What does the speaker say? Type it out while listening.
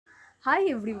Hi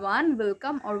everyone,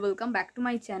 welcome back to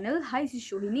my channel. Hi, this is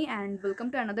Shohini and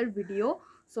welcome to another video.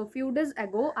 So few days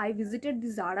ago I visited the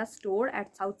Zara store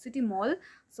at South City Mall.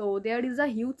 So there is a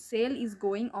huge sale is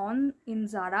going on in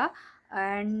Zara,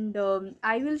 and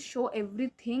I will show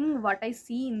everything what I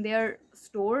see in their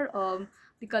store,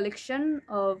 the collection,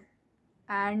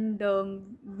 and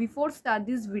before start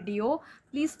this video,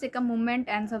 please take a moment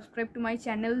and subscribe to my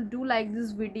channel. Do like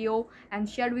this video and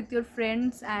share with your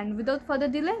friends, and without further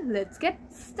delay, let's get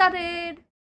started.